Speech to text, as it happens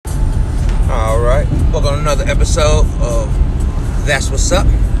Welcome to another episode of That's What's Up,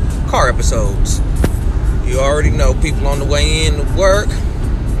 car episodes. You already know people on the way in to work,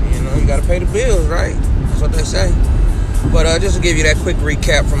 you gotta pay the bills, right? That's what they say. But just to give you that quick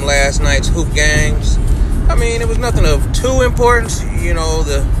recap from last night's hoop games, I mean, it was nothing of too importance.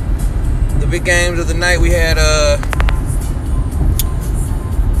 The big games of the night, we had,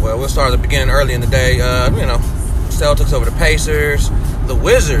 we'll start at the beginning early in the day. Celtics over the Pacers. The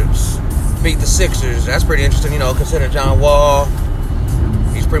Wizards beat the Sixers. That's pretty interesting, considering John Wall,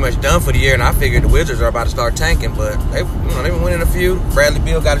 he's pretty much done for the year, and I figured the Wizards are about to start tanking, but they've been winning a few. Bradley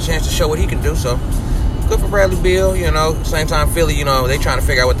Beal got a chance to show what he can do, so good for Bradley Beal. Same time Philly, they trying to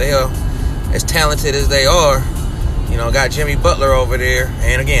figure out what the hell, as talented as they are, got Jimmy Butler over there,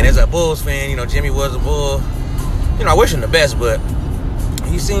 and again, as a Bulls fan, Jimmy was a Bull. I wish him the best, but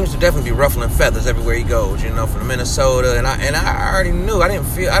he seems to definitely be ruffling feathers everywhere he goes, from Minnesota, and I already knew. I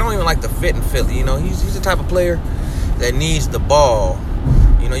don't even like the fit in Philly, he's the type of player that needs the ball.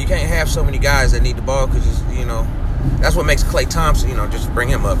 You can't have so many guys that need the ball because, that's what makes Klay Thompson, just bring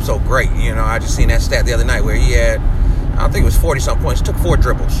him up so great. I just seen that stat the other night where he had, I think it was 40-something points, took 4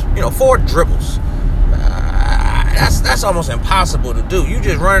 dribbles. 4 dribbles. That's almost impossible to do. You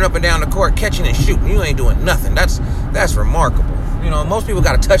just running up and down the court, catching and shooting. You ain't doing nothing. That's remarkable. Most people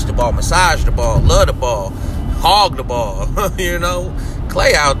got to touch the ball, massage the ball, love the ball, hog the ball.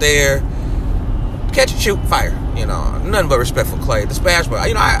 Klay out there, catch and shoot, fire. Nothing but respect for Klay. The splash ball.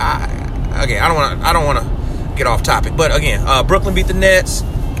 I don't want to get off topic, but again, Brooklyn beat the Nets.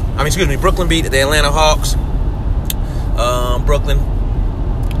 Brooklyn beat the Atlanta Hawks. Brooklyn,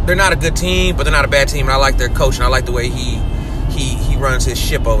 they're not a good team, but they're not a bad team. And I like their coach, and I like the way he runs his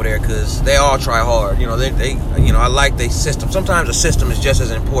ship over there because they all try hard. I like their system. Sometimes the system is just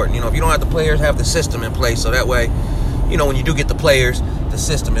as important. If you don't have the players, have the system in place, so that way, when you do get the players, the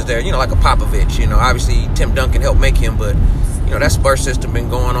system is there. Like a Popovich. Obviously Tim Duncan helped make him, but that Spurs system been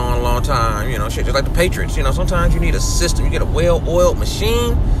going on a long time. Shit, just like the Patriots. Sometimes you need a system. You get a well-oiled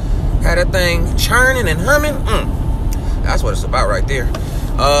machine, have that thing churning and humming. That's what it's about right there.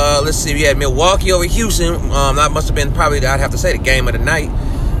 Let's see. We had Milwaukee over Houston. That must have been probably, I'd have to say, the game of the night.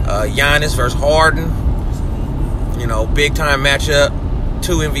 Giannis versus Harden. Big time matchup.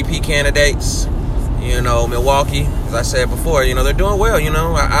 2 MVP candidates. Milwaukee, as I said before, they're doing well.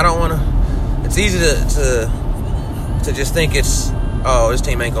 I don't want to. It's easy to just think it's, this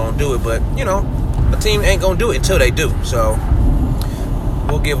team ain't gonna do it, but a team ain't gonna do it until they do. So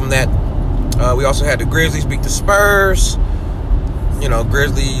we'll give them that. We also had the Grizzlies beat the Spurs.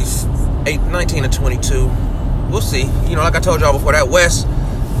 Grizzlies 19-22. We'll see. Like I told y'all before, that West,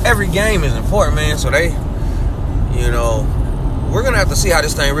 every game is important, man. So we're going to have to see how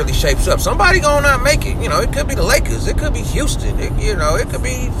this thing really shapes up. Somebody going to not make it. It could be the Lakers. It could be Houston. It could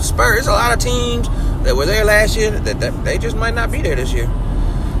be Spurs. There's a lot of teams that were there last year that they just might not be there this year.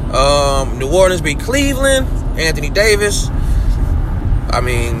 New Orleans beat Cleveland. Anthony Davis.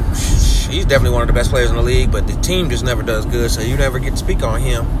 He's definitely one of the best players in the league, but the team just never does good, so you never get to speak on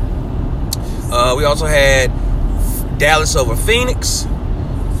him. We also had Dallas over Phoenix,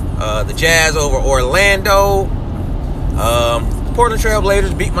 the Jazz over Orlando. The Portland Trail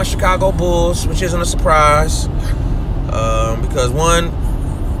Blazers beat my Chicago Bulls, which isn't a surprise, because my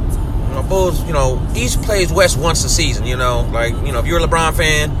Bulls, East plays West once a season. If you're a LeBron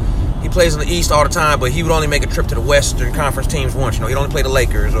fan, he plays in the East all the time, but he would only make a trip to the Western Conference teams once. He'd only play the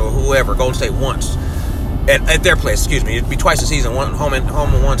Lakers or whoever, Golden State once. At their place, excuse me. It'd be twice a season, one home and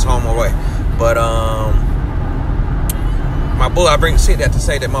once home away. But my Bulls, say that to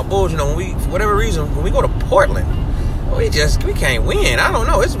say that my Bulls, for whatever reason, when we go to Portland, we can't win. I don't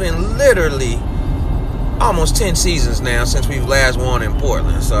know. It's been literally almost 10 seasons now since we've last won in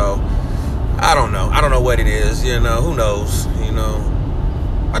Portland. So I don't know. I don't know what it is. Who knows?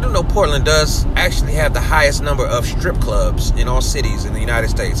 I do know Portland does actually have the highest number of strip clubs in all cities in the United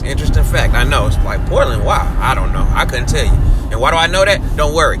States. Interesting fact. I know. It's like Portland. Wow. I don't know. I couldn't tell you. And why do I know that?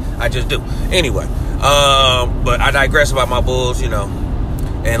 Don't worry. I just do. Anyway. But I digress about my Bulls,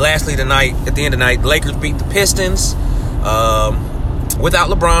 And lastly tonight, at the end of the night, the Lakers beat the Pistons without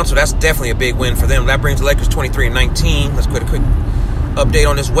LeBron. So that's definitely a big win for them. That brings the Lakers 23-19. Let's get a quick update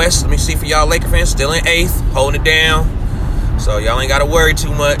on this West. Let me see for y'all Laker fans. Still in 8th. Holding it down. So y'all ain't got to worry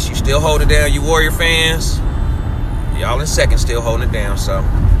too much. You still hold it down. You Warrior fans, y'all in 2nd still holding it down. So,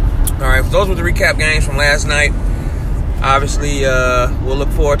 all right, those were the recap games from last night. Obviously, we'll look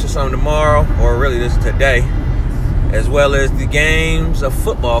forward to some tomorrow, or really this today, as well as the games of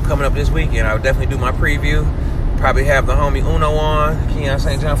football coming up this weekend. I'll definitely do my preview. Probably have the homie Uno on, Keon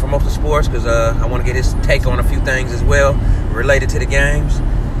St. John from Most of Sports, because I want to get his take on a few things as well related to the games.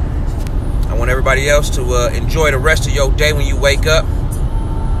 I want everybody else to enjoy the rest of your day when you wake up.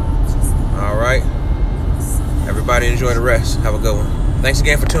 All right. Everybody enjoy the rest. Have a good one. Thanks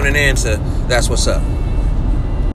again for tuning in to That's What's Up.